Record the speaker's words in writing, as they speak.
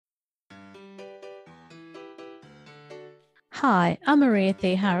Hi, I'm Maria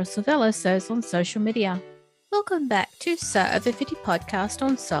Thihara Silvella on social media. Welcome back to Sew Over 50 podcast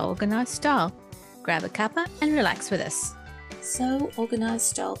on Sew Organised Style. Grab a cuppa and relax with us. Sew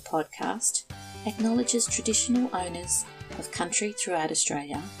Organised Style podcast acknowledges traditional owners of country throughout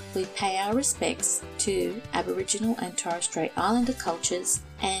Australia. We pay our respects to Aboriginal and Torres Strait Islander cultures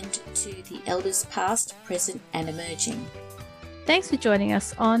and to the elders past, present and emerging. Thanks for joining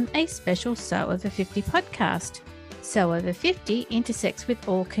us on a special Sew Over 50 podcast. Sew Over 50 intersects with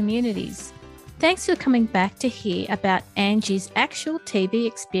all communities. Thanks for coming back to hear about Angie's actual TV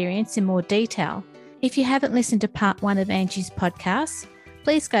experience in more detail. If you haven't listened to part 1 of Angie's podcast,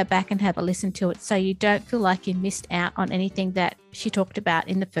 please go back and have a listen to it so you don't feel like you missed out on anything that she talked about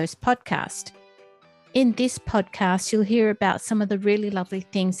in the first podcast. In this podcast, you'll hear about some of the really lovely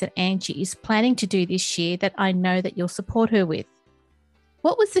things that Angie is planning to do this year that I know that you'll support her with.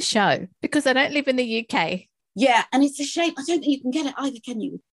 What was the show? Because I don't live in the UK. Yeah, and it's a shame. I don't think you can get it either, can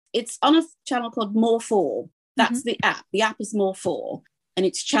you? It's on a channel called More 4. That's the app. The app is More 4, and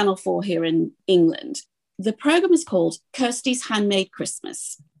it's Channel 4 here in England. The programme is called Kirsty's Handmade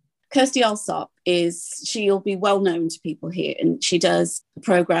Christmas. Kirsty she'll be well known to people here, and she does a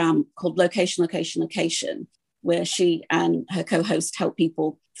programme called Location, where she and her co-host help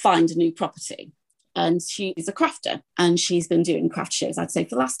people find a new property. And she is a crafter, and she's been doing craft shows, I'd say,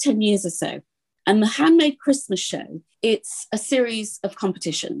 for the last 10 years or so. And the Handmade Christmas show, it's a series of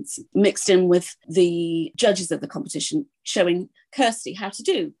competitions mixed in with the judges of the competition showing Kirsty how to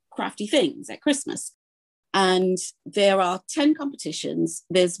do crafty things at Christmas. And there are 10 competitions.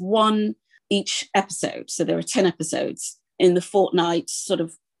 There's one each episode. So there are 10 episodes in the fortnight sort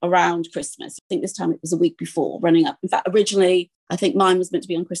of around Christmas. I think this time it was a week before, running up. In fact, originally, I think mine was meant to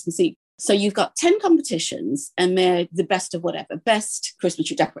be on Christmas Eve. So you've got 10 competitions and they're the best of whatever. Best Christmas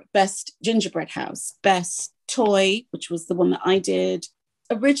tree decorate, best gingerbread house, best toy, which was the one that I did.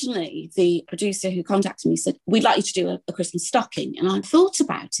 Originally, the producer who contacted me said, we'd like you to do a Christmas stocking. And I thought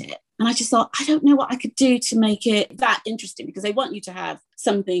about it. And I just thought, I don't know what I could do to make it that interesting, because they want you to have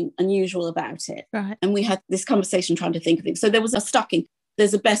something unusual about it. Right. And we had this conversation trying to think of things. So there was a stocking.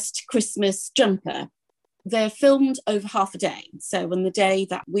 There's a best Christmas jumper. They're filmed over half a day. So on the day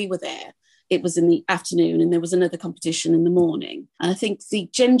that we were there, it was in the afternoon, and there was another competition in the morning. And I think the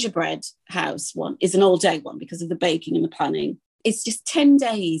gingerbread house one is an all-day one because of the baking and the planning. It's just 10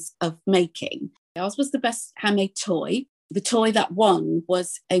 days of making. Ours was the best handmade toy. The toy that won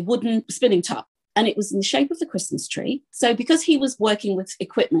was a wooden spinning top, and it was in the shape of the Christmas tree. So because he was working with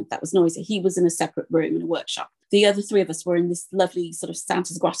equipment that was noisy, he was in a separate room in a workshop. The other 3 of us were in this lovely sort of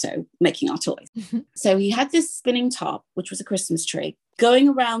Santa's grotto making our toys. So he had this spinning top, which was a Christmas tree. Going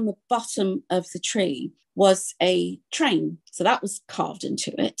around the bottom of the tree was a train. So that was carved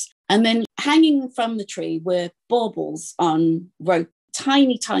into it. And then hanging from the tree were baubles on rope,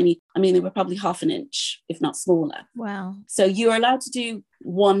 tiny. I mean, they were probably half an inch, if not smaller. Wow. So you were allowed to do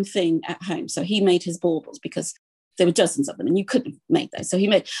one thing at home. So he made his baubles because there were dozens of them and you couldn't make those. So he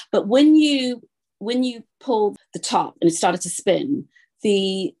made, but when you pulled the top and it started to spin,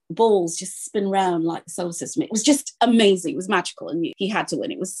 the balls just spin round like the solar system. It was just amazing. It was magical. And he had to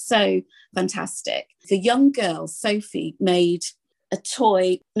win. It was so fantastic. The young girl, Sophie, made a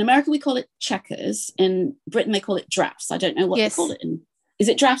toy. In America, we call it checkers. In Britain, they call it drafts. I don't know what they call it. Is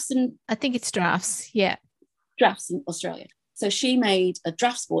it drafts? I think it's drafts. Yeah. Drafts in Australia. So she made a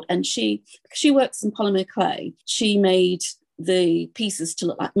drafts board, and she works in polymer clay. She made the pieces to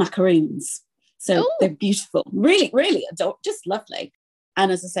look like macaroons. So they're beautiful. Really, really adorable. Just lovely.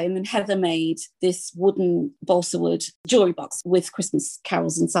 And as I say, and then Heather made this wooden balsa wood jewellery box with Christmas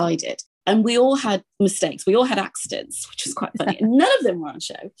carols inside it. And we all had mistakes. We all had accidents, which was quite funny. And none of them were on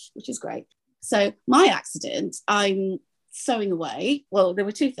show, which is great. So my accident, I'm sewing away. Well, there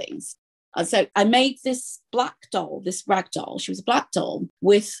were 2 things. So I made this black doll, this rag doll. She was a black doll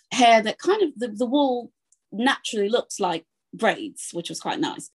with hair that kind of, the wool naturally looks like braids, which was quite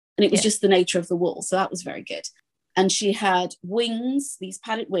nice. And it was just the nature of the wool. So that was very good. And she had wings, these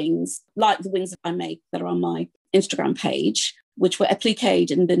padded wings, like the wings that I make that are on my Instagram page, which were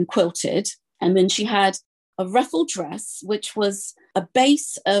appliqued and then quilted. And then she had a ruffled dress, which was a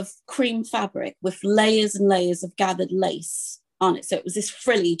base of cream fabric with layers and layers of gathered lace on it. So it was this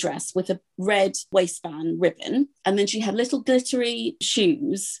frilly dress with a red waistband ribbon. And then she had little glittery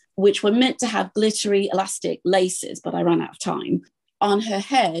shoes, which were meant to have glittery elastic laces, but I ran out of time. On her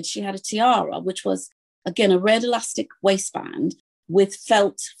head, she had a tiara, which was, again, a red elastic waistband with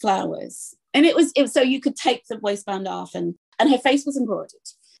felt flowers. And it was so you could take the waistband off, and her face was embroidered.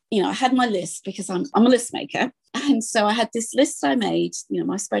 I had my list because I'm a list maker. And so I had this list I made,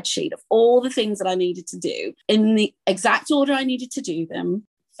 my spreadsheet of all the things that I needed to do in the exact order I needed to do them.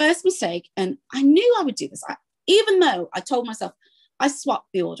 First mistake. And I knew I would do this. Even though I told myself, I swapped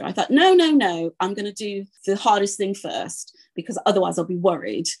the order. I thought, no, I'm going to do the hardest thing first because otherwise I'll be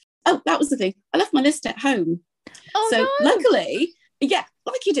worried. Oh, that was the thing. I left my list at home. Oh, so no. Luckily, yeah,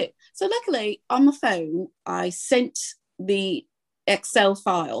 like you do. So luckily on my phone, I sent the Excel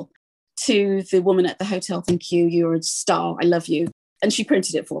file to the woman at the hotel. Thank you. You're a star. I love you. And she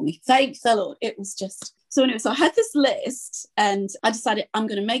printed it for me. Thank the Lord. It was just... So anyway, so I had this list and I decided I'm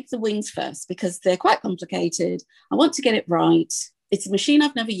going to make the wings first because they're quite complicated. I want to get it right. It's a machine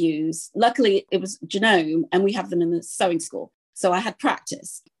I've never used. Luckily, it was Genome and we have them in the sewing school. So I had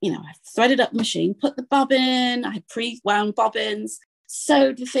practice. I threaded up the machine, put the bobbin, I had pre-wound bobbins,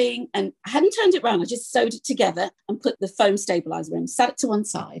 sewed the thing, and I hadn't turned it around. I just sewed it together and put the foam stabilizer in, sat it to one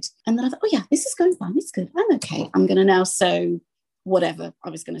side. And then I thought, oh yeah, this is going fine. It's good. I'm okay. I'm going to now sew whatever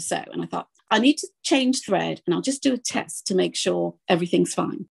I was going to sew. And I thought, I need to change thread and I'll just do a test to make sure everything's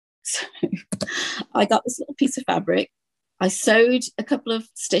fine. So I got this little piece of fabric. I sewed a couple of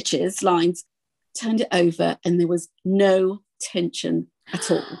stitches, lines, turned it over, and there was no tension at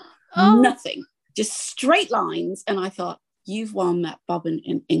all. Oh. Nothing, just straight lines. And I thought, you've wound that bobbin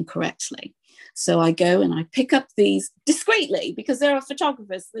incorrectly. So I go and I pick up these discreetly because there are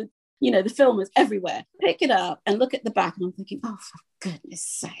photographers, the filmers everywhere. Pick it up and look at the back. And I'm thinking, oh, for goodness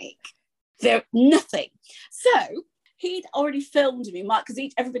sake, there's nothing. So he'd already filmed me, because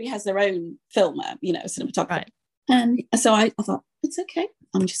everybody has their own filmer, cinematographer. Right. And so I thought, it's okay.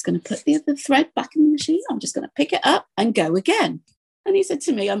 I'm just going to put the other thread back in the machine. I'm just going to pick it up and go again. And he said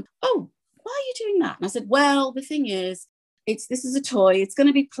to me, oh, why are you doing that? And I said, well, the thing is, this is a toy. It's going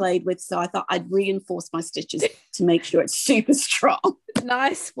to be played with. So I thought I'd reinforce my stitches to make sure it's super strong.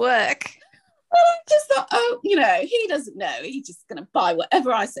 Nice work. And I just thought, he doesn't know. He's just going to buy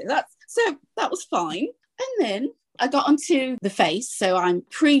whatever I say. So that was fine. And then I got onto the face. So I'm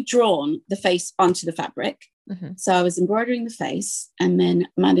pre-drawn the face onto the fabric. Mm-hmm. So I was embroidering the face and then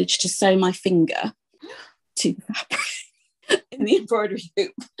managed to sew my finger to the fabric in the embroidery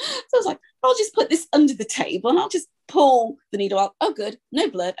hoop. So I was like, I'll just put this under the table and I'll just pull the needle out. Oh, good. No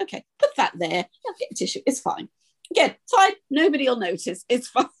blood. Okay. Put that there. I'll get a tissue. It's fine. Again, fine. Nobody will notice. It's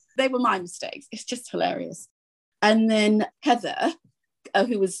fine. They were my mistakes. It's just hilarious. And then Heather,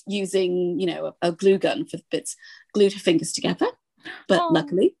 who was using, a glue gun for the bits, glued her fingers together. But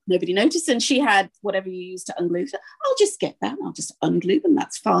luckily, nobody noticed. And she had whatever you use to unglue. So I'll just get that. I'll just unglue them.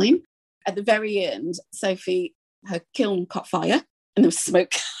 That's fine. At the very end, Sophie, her kiln caught fire and there was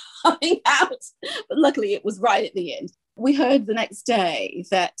smoke coming out. But luckily, it was right at the end. We heard the next day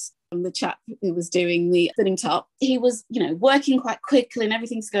that the chap who was doing the thinning top, he was, working quite quickly and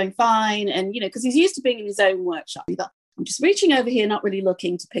everything's going fine. And, because he's used to being in his own workshop. He thought, I'm just reaching over here, not really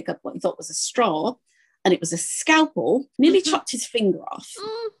looking to pick up what he thought was a straw. And it was a scalpel, nearly chopped his finger off.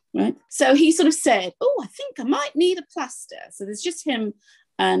 Right. So he sort of said, I think I might need a plaster. So there's just him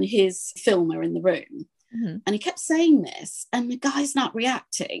and his filmer in the room. Mm-hmm. And he kept saying this and the guy's not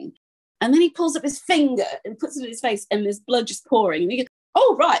reacting. And then he pulls up his finger and puts it in his face and there's blood just pouring. And he goes,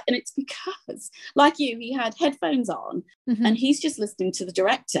 oh, right. And it's because, like you, he had headphones on and he's just listening to the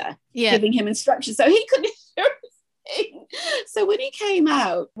director giving him instructions. So he couldn't hear anything. So when he came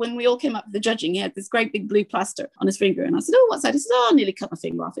out, when we all came up for the judging, he had this great big blue plaster on his finger. And I said, what's that? He said, I nearly cut my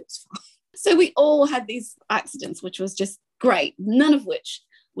finger off. It was fine. So we all had these accidents, which was just great, none of which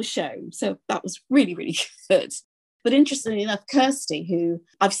was shown. So that was really, really good. But interestingly enough, Kirsty, who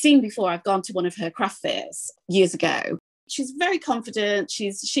I've seen before, I've gone to one of her craft fairs years ago. She's very confident.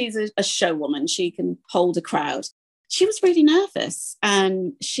 She's a show woman. She can hold a crowd. She was really nervous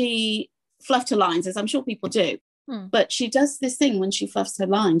and she fluffed her lines, as I'm sure people do. But she does this thing when she fluffs her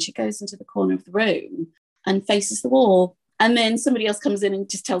line. She goes into the corner of the room and faces the wall. And then somebody else comes in and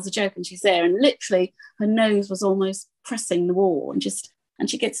just tells a joke and she's there. And literally her nose was almost pressing the wall and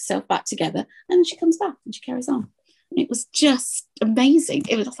she gets herself back together and then she comes back and she carries on. It was just amazing.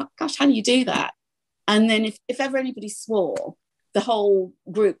 I thought, gosh, how do you do that? And then if ever anybody swore, the whole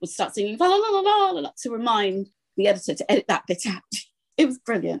group would start singing la, la, la, la, la, la, to remind the editor to edit that bit out. It was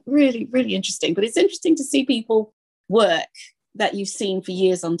brilliant. Really, really interesting. But it's interesting to see people work that you've seen for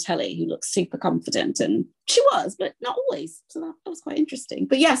years on telly who look super confident. And she was, but not always. So that was quite interesting.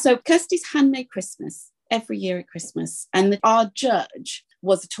 But yeah, so Kirsty's Handmade Christmas every year at Christmas. And our judge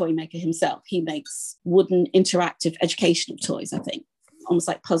was a toy maker himself. He makes wooden interactive educational toys, I think, almost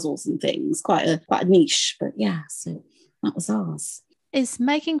like puzzles and things, quite a niche. But yeah, so that was ours. Is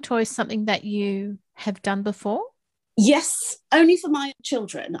making toys something that you have done before? Yes, only for my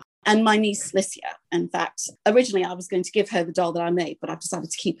children and my niece Licia. In fact, originally I was going to give her the doll that I made, but I've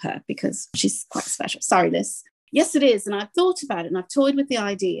decided to keep her because she's quite special. Sorry, Liz. Yes, it is. And I've thought about it and I've toyed with the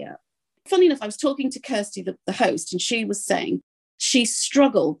idea. Funny enough, I was talking to Kirsty, the host, and she was saying she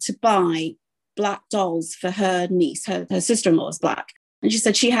struggled to buy black dolls for her niece. Her sister-in-law is black. And she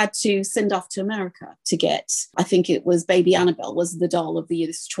said she had to send off to America to get, I think it was Baby Annabelle was the doll of the year,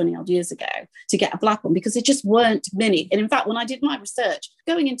 this was 20 odd years ago, to get a black one because there just weren't many. And in fact, when I did my research,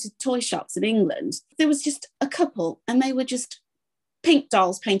 going into toy shops in England, there was just a couple and they were just pink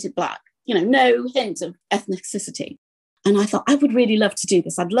dolls painted black, you know, no hint of ethnicity. And I thought, I would really love to do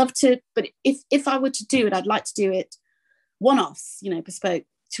this. I'd love to, but if I were to do it, I'd like to do it one-offs, you know, bespoke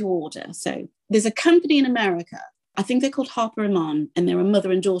to order. So there's a company in America, I think they're called Harper Iman, and they're a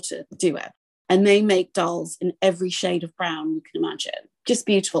mother and daughter duo. And they make dolls in every shade of brown you can imagine. Just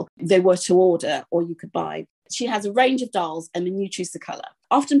beautiful. They were to order or you could buy. She has a range of dolls and then you choose the colour.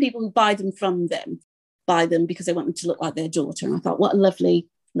 Often people who buy them from them buy them because they want them to look like their daughter. And I thought, what a lovely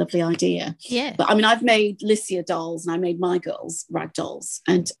idea. Yeah. But I mean, I've made Licia dolls and I made my girls rag dolls.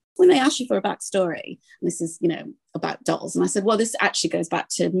 And when they ask you for a backstory, and this is, you know, about dolls, and I said, well, this actually goes back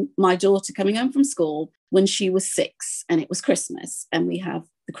to my daughter coming home from school when she was 6 and it was Christmas and we have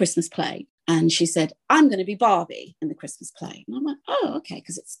the Christmas play. And she said, I'm going to be Barbie in the Christmas play. And I went, oh, okay,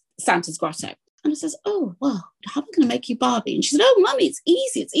 because it's Santa's grotto. And I says, oh, well, how am I going to make you Barbie? And she said, oh, Mummy, it's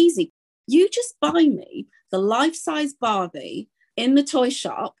easy. You just buy me the life-size Barbie in the toy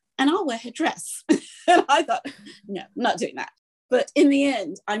shop and I'll wear her dress. And I thought, no, I'm not doing that. But in the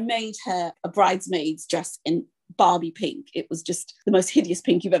end, I made her a bridesmaid's dress in Barbie pink. It was just the most hideous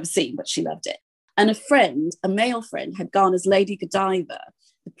pink you've ever seen, but she loved it. And a male friend, had gone as Lady Godiva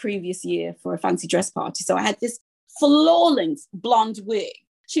the previous year for a fancy dress party. So I had this full-length blonde wig.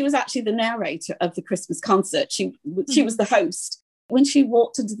 She was actually the narrator of the Christmas concert. She was the host. When she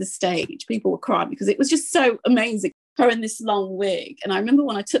walked onto the stage, people were crying because it was just so amazing, her in this long wig. And I remember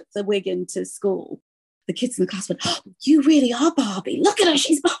when I took the wig into school, the kids in the class went, oh, you really are Barbie. Look at her,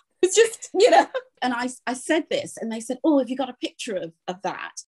 she's Barbie. It's just, you know. And I said this, and they said, oh, have you got a picture of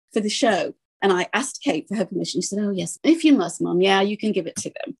that for the show? And I asked Kate for her permission. She said, oh, yes, if you must, Mum, yeah, you can give it to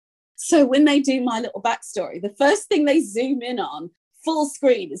them. So when they do my little backstory, the first thing they zoom in on, full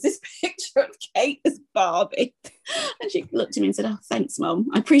screen, is this picture of Kate as Barbie. And she looked at me and said, oh, thanks, Mum,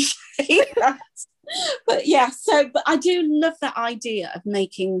 I appreciate that. But yeah, but I do love that idea of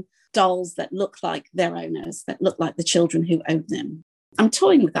making dolls that look like their owners, that look like the children who own them. I'm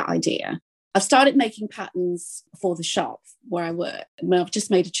toying with that idea. I've started making patterns for the shop where I work. I've just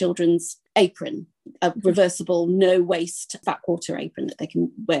made a children's apron, a reversible, no-waste fat quarter apron that they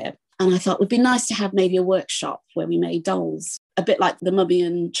can wear. And I thought it would be nice to have maybe a workshop where we made dolls, a bit like the Mummy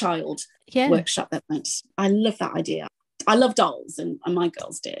and Child workshop that went. I love that idea. I love dolls, and my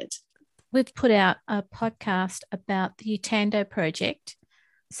girls did. We've put out a podcast about the Uthando Project.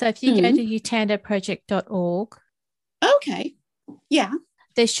 So if you go to uthandoproject.org. Okay, yeah.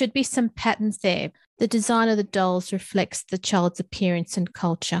 There should be some patterns there. The design of the dolls reflects the child's appearance and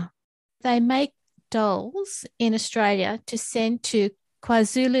culture. They make dolls in Australia to send to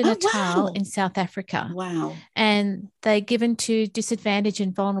KwaZulu-Natal in South Africa. Wow. And they're given to disadvantaged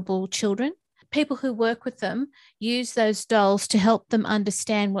and vulnerable children. People who work with them use those dolls to help them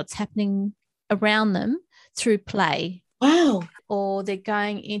understand what's happening around them through play. Wow. Or they're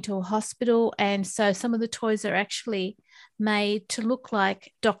going into a hospital, and so some of the toys are actually made to look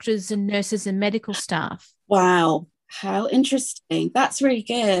like doctors and nurses and medical staff. Wow, how interesting. That's really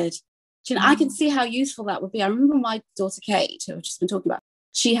good. You know, I can see how useful that would be. I remember my daughter Kate, who I've just been talking about,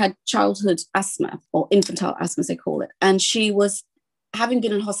 she had childhood asthma, or infantile asthma as they call it, and she was, having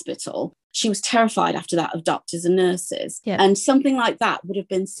been in hospital, she was terrified after that of doctors and nurses. Yep. And something like that would have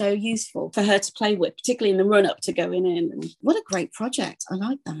been so useful for her to play with, particularly in the run-up to going in. And what a great project. I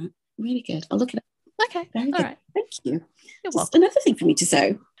like that. Really good. I'll look at it. Okay. Very good. Right. Thank you. You're Just welcome. another thing for me to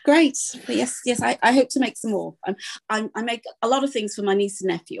sew. Great. But yes, I hope to make some more. I make a lot of things for my niece and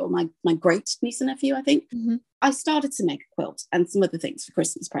nephew, or my great niece and nephew, I think. Mm-hmm. I started to make a quilt and some other things for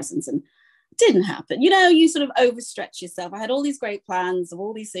Christmas presents, and it didn't happen. You know, you sort of overstretch yourself. I had all these great plans of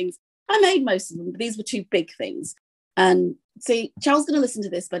all these things. I made most of them, but these were two big things. And see, Charles going to listen to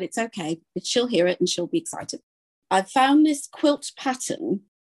this, but it's okay. She'll hear it and she'll be excited. I've found this quilt pattern,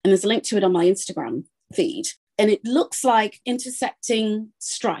 and there's a link to it on my Instagram feed. And it looks like intersecting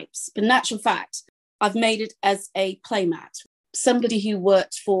stripes. But in actual fact, I've made it as a playmat. Somebody who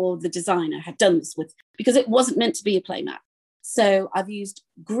worked for the designer had done this with, because it wasn't meant to be a playmat. So I've used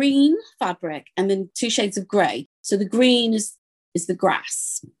green fabric and then 2 shades of grey. So the green is the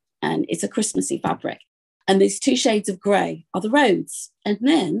grass, and it's a Christmassy fabric. And these 2 shades of grey are the roads. And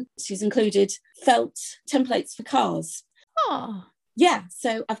then she's included felt templates for cars. Oh. Yeah,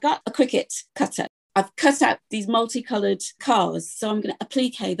 so I've got a Cricut cutter. I've cut out these multicoloured cars. So I'm going to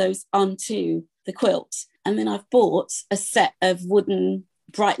applique those onto the quilt. And then I've bought a set of wooden,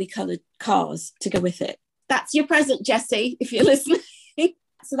 brightly coloured cars to go with it. That's your present, Jessie, if you're listening.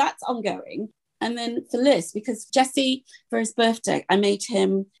 So that's ongoing. And then for Liz, because Jesse, for his birthday, I made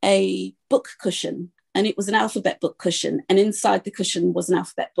him a book cushion. And it was an alphabet book cushion. And inside the cushion was an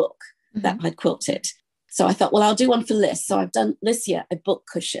alphabet book that I'd quilted. So I thought, well, I'll do one for Liz. So I've done Licia a book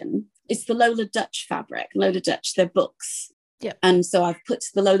cushion. It's the Lola Dutch fabric. Lola Dutch, they're books. Yep. And so I've put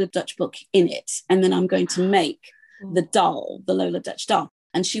the Lola Dutch book in it. And then I'm going to make the doll, the Lola Dutch doll.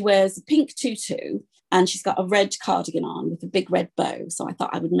 And she wears a pink tutu and she's got a red cardigan on with a big red bow. So I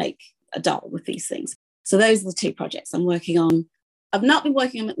thought I would make a doll with these things. So those are the 2 projects I'm working on. I've not been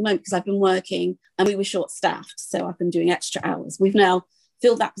working on them at the moment because I've been working and we were short-staffed. So I've been doing extra hours. We've now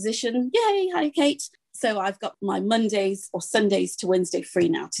filled that position. Yay, hi, Kate. So I've got my Mondays or Sundays to Wednesday free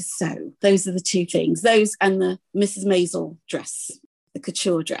now to sew. Those are the 2 things. Those and the Mrs. Maisel dress, the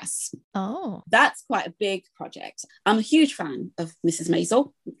couture dress. Oh. That's quite a big project. I'm a huge fan of Mrs.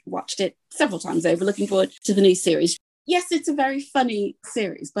 Maisel. Watched it several times over, looking forward to the new series. Yes, it's a very funny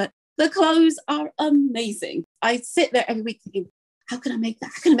series, but the clothes are amazing. I sit there every week thinking, how can I make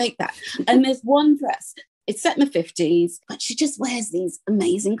that? How can I make that? And there's one dress. It's set in the 50s, but she just wears these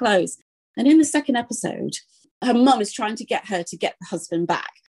amazing clothes. And in the second episode, her mum is trying to get her to get the husband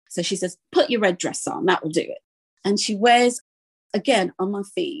back. So she says, put your red dress on, that will do it. And she wears, again, on my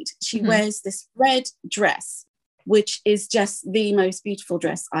feed, she wears this red dress, which is just the most beautiful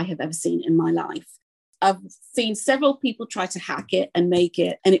dress I have ever seen in my life. I've seen several people try to hack it and make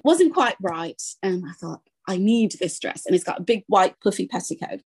it, and it wasn't quite right. And I thought, I need this dress. And it's got a big white puffy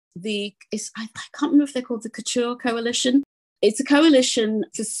petticoat. I can't remember if they're called the Couture Coalition. It's a coalition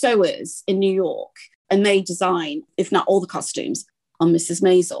for sewers in New York, and they design, if not all the costumes, on Mrs.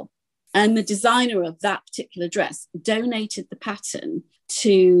 Maisel. And the designer of that particular dress donated the pattern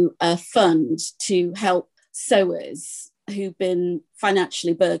to a fund to help sewers who've been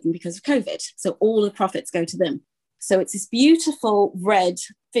financially burdened because of COVID. So all the profits go to them. So it's this beautiful red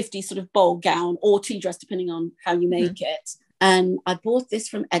 50s sort of ball gown or tea dress, depending on how you make it. And I bought this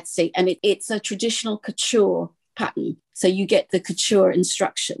from Etsy, and it's a traditional couture pattern. So you get the couture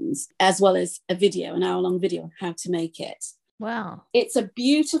instructions as well as a video, an hour-long video on how to make it. Wow. It's a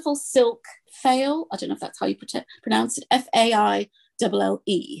beautiful silk fail. I don't know if that's how you pronounce it. Faille.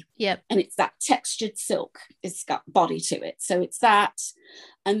 Yep. And it's that textured silk. It's got body to it. So it's that.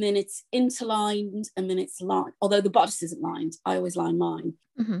 And then it's interlined, and then it's lined. Although the bodice isn't lined, I always line mine.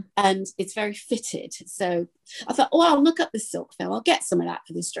 And it's very fitted. So I thought, oh, I'll look up this silk fail. I'll get some of that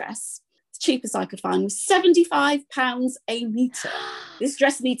for this dress. The cheapest I could find was £75 a metre. This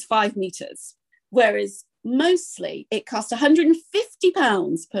dress needs 5 metres. Whereas mostly it cost £150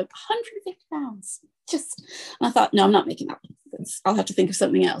 per £150. And I thought, no, I'm not making that. I'll have to think of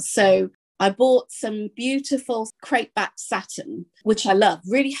something else. So I bought some beautiful crepe back satin, which I love,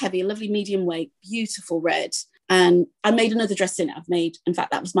 really heavy, lovely medium weight, beautiful red. And I made another dress in it. In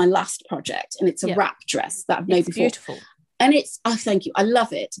fact, that was my last project. And it's a wrap dress that I've made before. Beautiful. And thank you. I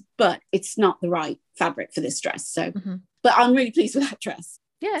love it, but it's not the right fabric for this dress. So, but I'm really pleased with that dress.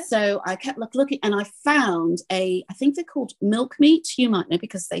 Yeah. So I kept looking, and I found I think they're called Milk Meat. You might know,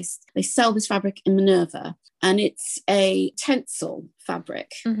 because they sell this fabric in Minerva, and it's a tencel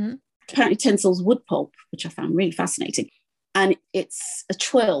fabric. Apparently tencel's wood pulp, which I found really fascinating. And it's a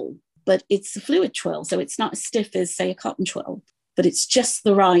twill, but it's a fluid twill. So it's not as stiff as, say, a cotton twill, but it's just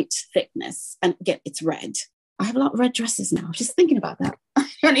the right thickness. And again, it's red. I have a lot of red dresses now. I'm just thinking about that.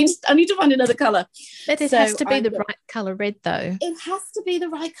 I need to find another colour. But it has to be the right colour red, though. It has to be the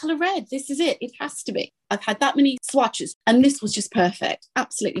right colour red. This is it. It has to be. I've had that many swatches, and this was just perfect.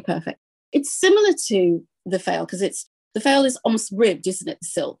 Absolutely perfect. It's similar to the fail, because the fail is almost ribbed, isn't it? The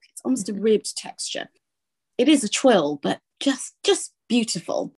silk. It's almost a ribbed texture. It is a twill, but just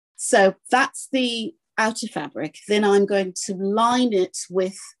beautiful. So that's the outer fabric. Then I'm going to line it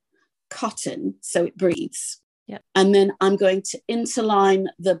with cotton so it breathes. Yep. And then I'm going to interline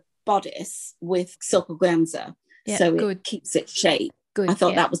the bodice with silk organza, so it keeps its shape. Good. I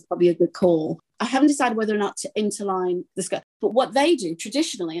thought that was probably a good call. I haven't decided whether or not to interline the skirt, but what they do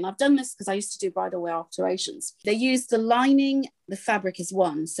traditionally, and I've done this because I used to do bridal wear alterations, they use the lining, the fabric is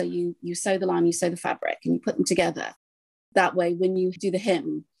one. So you sew the line, you sew the fabric, and you put them together. That way, when you do the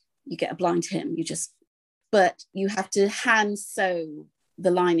hem, you get a blind hem. But you have to hand sew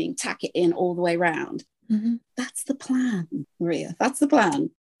the lining, tack it in all the way around. That's the plan, Maria. That's the plan.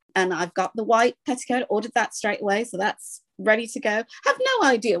 And I've got the white petticoat, ordered that straight away. So that's ready to go. Have no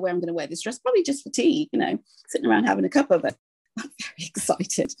idea where I'm going to wear this dress, probably just for tea, sitting around having a cup of it. I'm very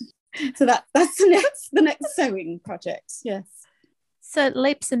excited. So that's the next sewing project. Yes. So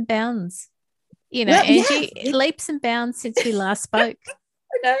leaps and bounds, Well, Angie, yes. leaps and bounds since we last spoke.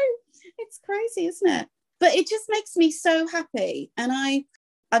 I know. It's crazy, isn't it? But it just makes me so happy. And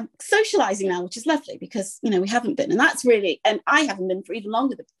I'm socializing now, which is lovely because, we haven't been. And that's really, and I haven't been for even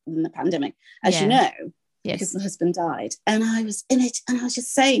longer than the pandemic, as you know, because my husband died. And I was in it. And I was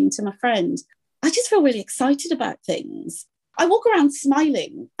just saying to my friend, I just feel really excited about things. I walk around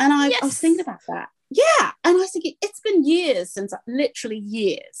smiling. And I was thinking about that. Yeah. And I was thinking, it's been literally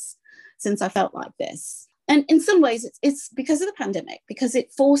years since I felt like this. And in some ways, it's because of the pandemic, because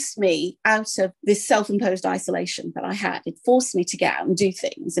it forced me out of this self-imposed isolation that I had. It forced me to get out and do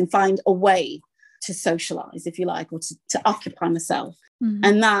things and find a way to socialize, if you like, or to occupy myself. Mm-hmm.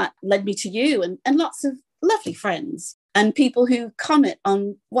 And that led me to you and lots of lovely friends and people who comment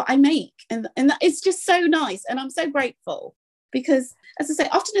on what I make. And that, it's just so nice. And I'm so grateful because, as I say,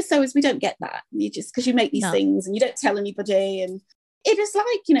 often as sewers, we don't get that. You just, because you make these things and you don't tell anybody. And it is like,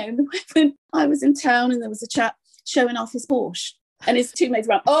 when I was in town and there was a chap showing off his Porsche and his two mates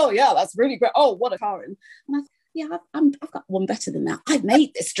around, oh, yeah, that's really great. Oh, what a car. And I thought, I've got one better than that. I've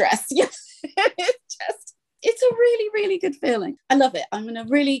made this dress. Yes. It's a really, really good feeling. I love it. I'm in a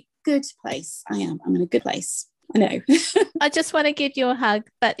really good place. I'm in a good place. I know. I just want to give you a hug,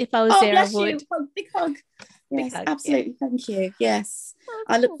 but if I was there, I would. Big hug. Yes, big hug, absolutely. Yeah. Thank you. Yes.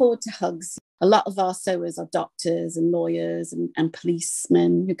 I look forward to hugs. A lot of our sewers are doctors and lawyers and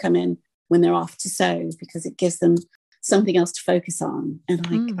policemen who come in when they're off to sew because it gives them something else to focus on.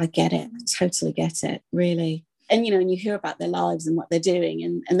 And I get it. I totally get it, really. And, and you hear about their lives and what they're doing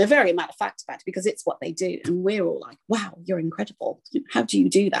and they're very matter of fact about it because it's what they do. And we're all like, wow, you're incredible. How do you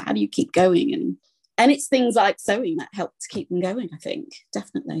do that? How do you keep going? And it's things like sewing that help to keep them going, I think,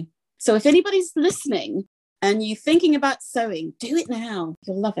 definitely. So if anybody's listening and you're thinking about sewing, do it now.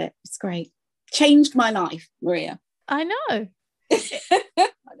 You'll love it. It's great. Changed my life, Maria. I know. I know.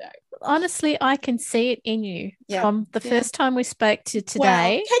 Honestly, I can see it in you from the first time we spoke to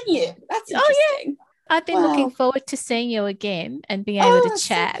today. Wow, can you? That's interesting. Oh, yeah. I've been looking forward to seeing you again and being able to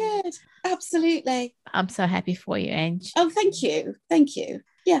chat. So good. Absolutely. I'm so happy for you, Ange. Oh, thank you. Thank you.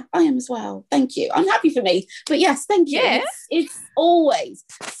 Yeah, I am as well. Thank you. I'm happy for me. But yes, thank you. Yeah. It's always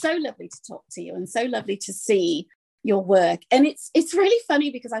so lovely to talk to you and so lovely to see your work. And it's really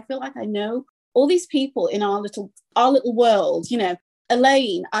funny because I feel like I know all these people in our little world.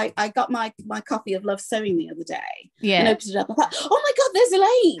 Elaine, I got my copy of Love Sewing the other day and opened it up. I thought, oh my God, there's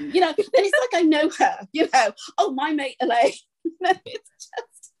Elaine. Then it's like I know her, oh, my mate Elaine. It's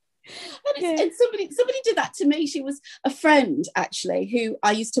just, and somebody did that to me. She was a friend, actually, who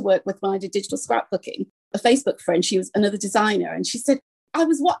I used to work with when I did digital scrapbooking, a Facebook friend. She was another designer. And she said, I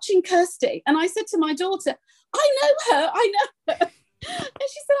was watching Kirsty. And I said to my daughter, I know her. And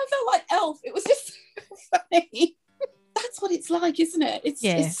she said, I felt like Elf. It was just so funny. That's what it's like, isn't it? It's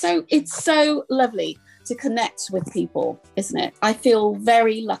so lovely to connect with people, isn't it? I feel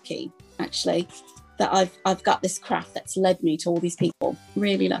very lucky, actually, that I've got this craft that's led me to all these people.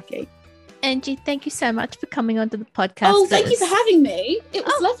 Really lucky. Angie, thank you so much for coming onto the podcast. Oh, thank you for having me. It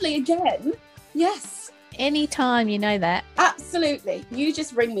was lovely again. Yes. Anytime, you know that. Absolutely. You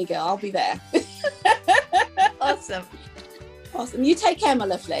just ring me, girl. I'll be there. Awesome. Awesome. You take care, my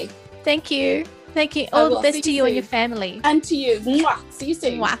lovely. Thank you. Thank you. All the best to you and your family. And to you. Mwah. See you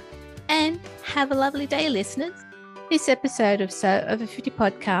soon. Mwah. And have a lovely day, listeners. This episode of Sew Over 50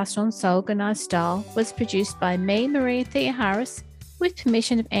 podcast on Sew Organised Style was produced by me, Maria Thea Harris, with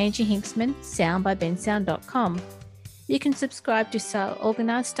permission of Angie Hinksman, sound by bensound.com. You can subscribe to Sew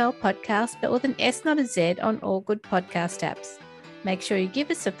Organised Style podcast, but with an S, not a Z, on all good podcast apps. Make sure you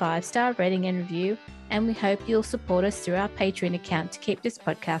give us a 5-star rating and review, and we hope you'll support us through our Patreon account to keep this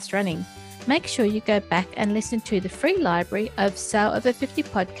podcast running. Make sure you go back and listen to the free library of Sew Over 50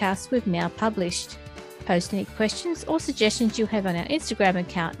 podcasts we've now published. Post any questions or suggestions you have on our Instagram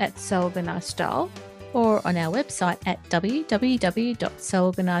account at Sew Organised Style or on our website at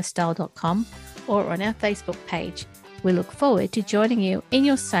www.seworganisedstyle.com or on our Facebook page. We look forward to joining you in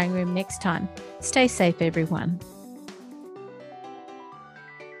your sewing room next time. Stay safe, everyone.